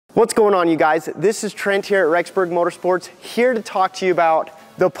What's going on, you guys? This is Trent here at Rexburg Motorsports, here to talk to you about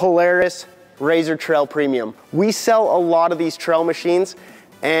the Polaris RZR Trail Premium. We sell a lot of these trail machines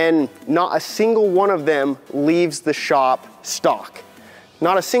and not a single one of them leaves the shop stock.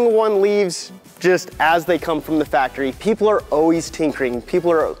 Not a single one leaves just as they come from the factory. People are always tinkering.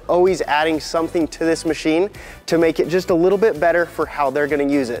 People are always adding something to this machine to make it just a little bit better for how they're gonna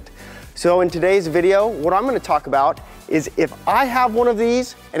use it. So in today's video, what I'm gonna talk about is if I have one of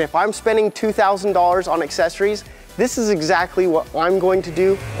these and if I'm spending $2,000 on accessories, this is exactly what I'm going to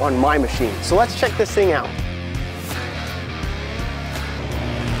do on my machine. So let's check this thing out.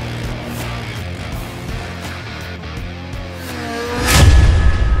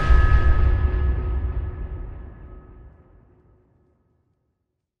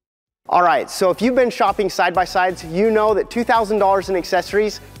 All right, so if you've been shopping side-by-sides, you know that $2,000 in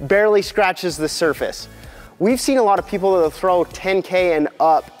accessories barely scratches the surface. We've seen a lot of people that'll throw $10K and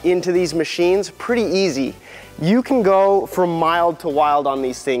up into these machines pretty easy. You can go from mild to wild on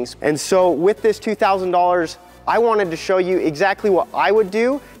these things. And so with this $2,000, I wanted to show you exactly what I would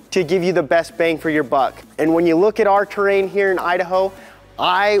do to give you the best bang for your buck. And when you look at our terrain here in Idaho,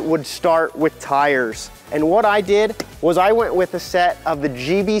 I would start with tires. And what I did was I went with a set of the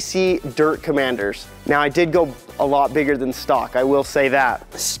GBC Dirt Commanders. Now I did go a lot bigger than stock, I will say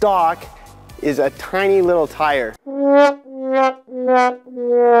that. Stock is a tiny little tire.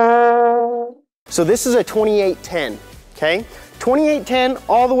 So this is a 2810, okay? 2810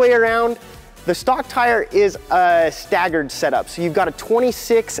 all the way around. The stock tire is a staggered setup. So you've got a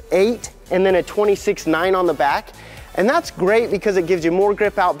 26.8 and then a 26.9 on the back. And that's great because it gives you more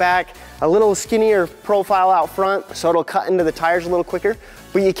grip out back, a little skinnier profile out front, so it'll cut into the tires a little quicker,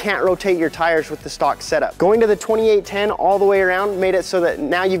 but you can't rotate your tires with the stock setup. Going to the 2810 all the way around made it so that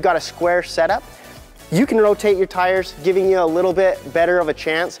now you've got a square setup. You can rotate your tires, giving you a little bit better of a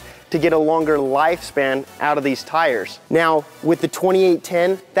chance to get a longer lifespan out of these tires. Now, with the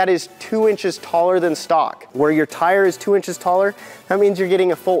 2810, that is 2 inches taller than stock. Where your tire is 2 inches taller, that means you're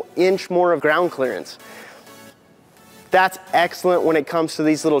getting a full inch more of ground clearance. That's excellent when it comes to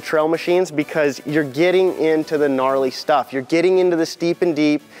these little trail machines because you're getting into the gnarly stuff. You're getting into the steep and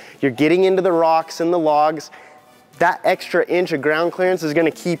deep. You're getting into the rocks and the logs. That extra inch of ground clearance is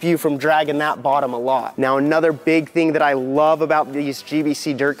gonna keep you from dragging that bottom a lot. Now, another big thing that I love about these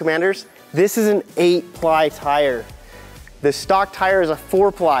GBC Dirt Commanders, this is an 8-ply tire. The stock tire is a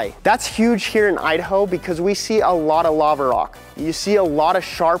 4-ply. That's huge here in Idaho because we see a lot of lava rock. You see a lot of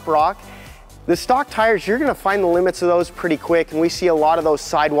sharp rock. The stock tires, you're gonna find the limits of those pretty quick, and we see a lot of those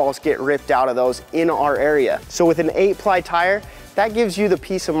sidewalls get ripped out of those in our area. So with an 8-ply tire, that gives you the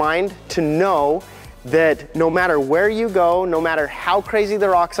peace of mind to know that no matter where you go, no matter how crazy the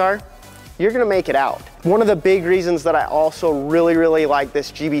rocks are, you're gonna make it out. One of the big reasons that I also really like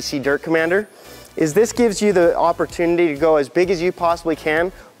this GBC Dirt Commander is this gives you the opportunity to go as big as you possibly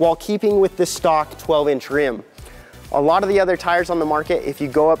can while keeping with the stock 12-inch rim. A lot of the other tires on the market, if you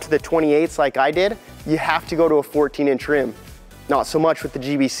go up to the 28s like I did, you have to go to a 14-inch rim. Not so much with the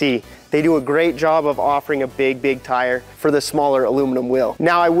GBC. They do a great job of offering a big tire for the smaller aluminum wheel.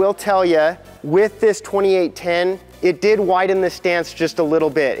 Now I will tell you, with this 2810, it did widen the stance just a little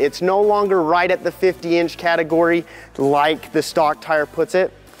bit. It's no longer right at the 50-inch category like the stock tire puts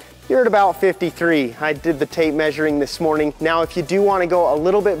it. You're at about 53. I did the tape measuring this morning. Now if you do want to go a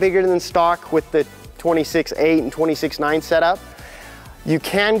little bit bigger than stock with the 26.8 and 26.9 setup, you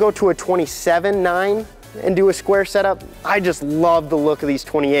can go to a 27.9 and do a square setup. I just love the look of these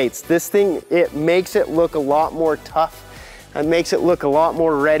 28s. This thing, it makes it look a lot more tough. It makes it look a lot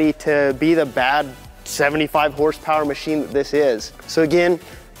more ready to be the bad 75 horsepower machine that this is. So again,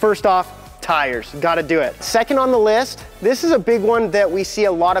 first off, tires, gotta do it. Second on the list, this is a big one that we see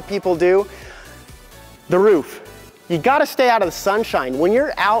a lot of people do, the roof. You gotta stay out of the sunshine. When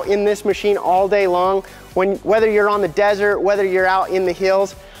you're out in this machine all day long, whether you're on the desert, whether you're out in the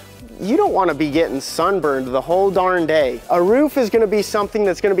hills, you don't wanna be getting sunburned the whole darn day. A roof is gonna be something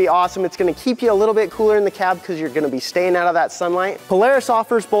that's gonna be awesome. It's gonna keep you a little bit cooler in the cab because you're gonna be staying out of that sunlight. Polaris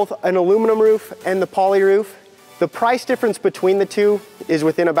offers both an aluminum roof and the poly roof. The price difference between the two is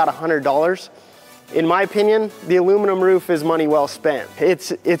within about $100. In my opinion, the aluminum roof is money well spent.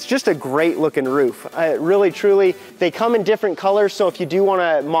 It's just a great looking roof. Really, truly, they come in different colors, so if you do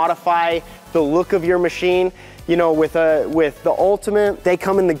wanna modify the look of your machine, you know, with the Ultimate, they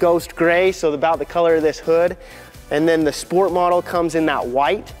come in the ghost gray, so about the color of this hood, and then the Sport model comes in that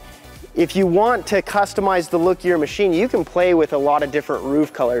white. If you want to customize the look of your machine, you can play with a lot of different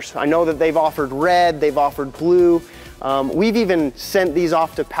roof colors. I know that they've offered red, they've offered blue. We've even sent these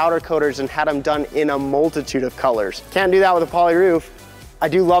off to powder coaters and had them done in a multitude of colors. Can't do that with a poly roof. I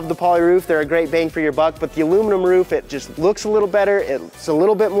do love the poly roof. They're a great bang for your buck, but the aluminum roof, it just looks a little better. It's a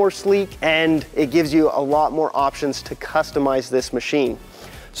little bit more sleek, and it gives you a lot more options to customize this machine.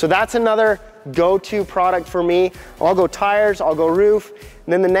 So that's another go-to product for me. I'll go tires, I'll go roof,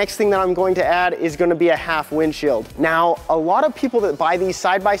 and then the next thing that I'm going to add is gonna be a half windshield. Now, a lot of people that buy these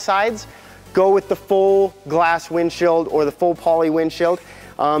side-by-sides go with the full glass windshield or the full poly windshield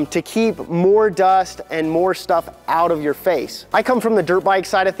to keep more dust and more stuff out of your face. I come from the dirt bike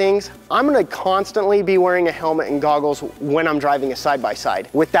side of things. I'm gonna constantly be wearing a helmet and goggles when I'm driving a side-by-side.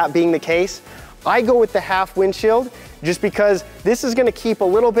 With that being the case, I go with the half windshield just because this is gonna keep a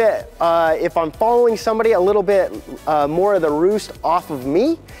little bit, if I'm following somebody, a little bit more of the roost off of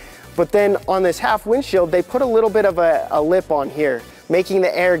me. But then on this half windshield, they put a little bit of a lip on here, making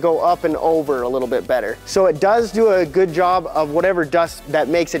the air go up and over a little bit better. So it does do a good job of whatever dust that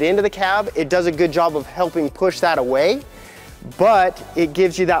makes it into the cab. It does a good job of helping push that away, but it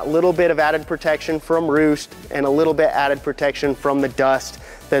gives you that little bit of added protection from roost and a little bit added protection from the dust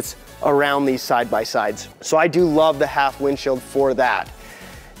that's around these side-by-sides. So I do love the half windshield for that.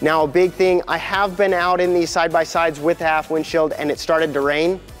 Now, a big thing, I have been out in these side-by-sides with the half windshield and it started to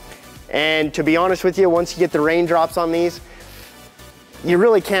rain. And to be honest with you, once you get the raindrops on these, you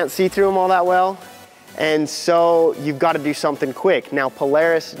really can't see through them all that well. And so you've got to do something quick. Now,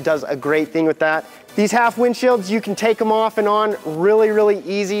 Polaris does a great thing with that. These half windshields, you can take them off and on really, really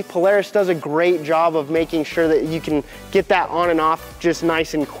easy. Polaris does a great job of making sure that you can get that on and off just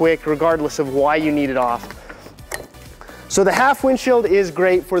nice and quick, regardless of why you need it off. So the half windshield is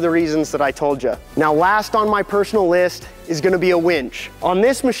great for the reasons that I told you. Now, last on my personal list is gonna be a winch. On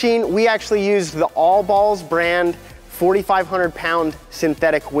this machine, we actually used the All Balls brand 4,500 pound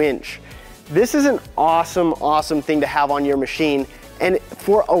synthetic winch. This is an awesome, awesome thing to have on your machine, and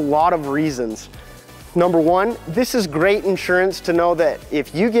for a lot of reasons. Number one, this is great insurance to know that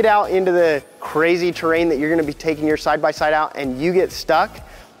if you get out into the crazy terrain that you're gonna be taking your side-by-side out and you get stuck,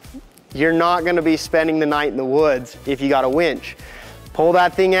 you're not gonna be spending the night in the woods if you got a winch. Pull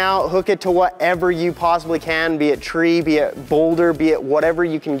that thing out, hook it to whatever you possibly can, be it tree, be it boulder, be it whatever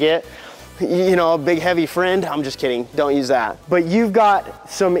you can get. You know, a big heavy friend, I'm just kidding, don't use that. But you've got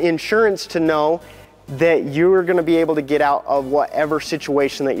some insurance to know that you're gonna be able to get out of whatever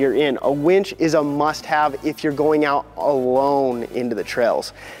situation that you're in. A winch is a must-have if you're going out alone into the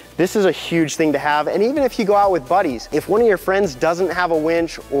trails. This is a huge thing to have, and even if you go out with buddies, if one of your friends doesn't have a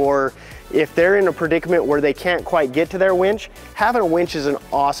winch, or if they're in a predicament where they can't quite get to their winch, having a winch is an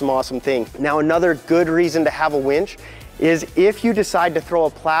awesome, awesome thing. Now, another good reason to have a winch is if you decide to throw a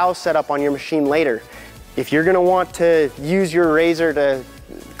plow setup on your machine later. If you're gonna want to use your RZR to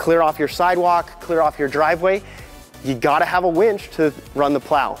clear off your sidewalk, clear off your driveway, you gotta have a winch to run the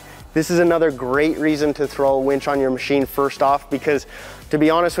plow. This is another great reason to throw a winch on your machine first off, because to be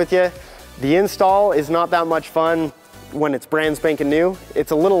honest with you, the install is not that much fun when it's brand spanking new.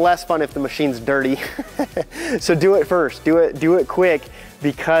 It's a little less fun if the machine's dirty. So do it first, do it quick,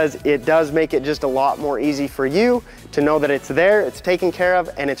 because it does make it just a lot more easy for you to know that it's there, it's taken care of,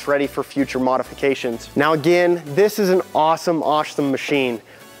 and it's ready for future modifications. Now again, this is an awesome, awesome machine.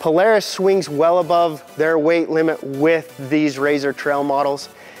 Polaris swings well above their weight limit with these RZR Trail models.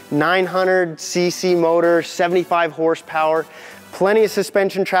 900cc motor, 75 horsepower, plenty of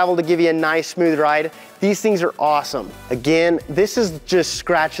suspension travel to give you a nice smooth ride. These things are awesome. Again, this is just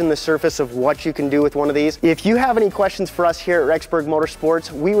scratching the surface of what you can do with one of these. If you have any questions for us here at Rexburg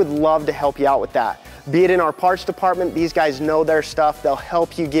Motorsports, we would love to help you out with that. Be it in our parts department, these guys know their stuff. They'll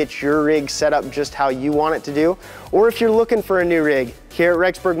help you get your rig set up just how you want it to do. Or if you're looking for a new rig, here at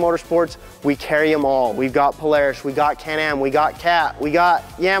Rexburg Motorsports, we carry them all. We've got Polaris, we got Can-Am, we got Cat, we got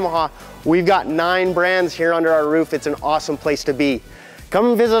Yamaha. We've got 9 brands here under our roof. It's an awesome place to be. Come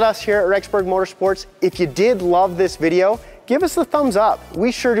and visit us here at Rexburg Motorsports. If you did love this video, give us the thumbs up.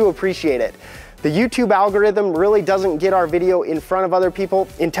 We sure do appreciate it. The YouTube algorithm really doesn't get our video in front of other people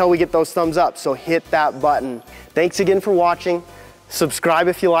until we get those thumbs up, so hit that button. Thanks again for watching. Subscribe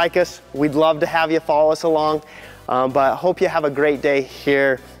if you like us. We'd love to have you follow us along, but hope you have a great day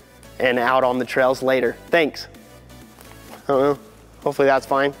here and out on the trails later. Thanks. I don't know, hopefully that's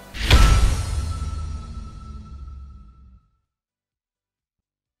fine.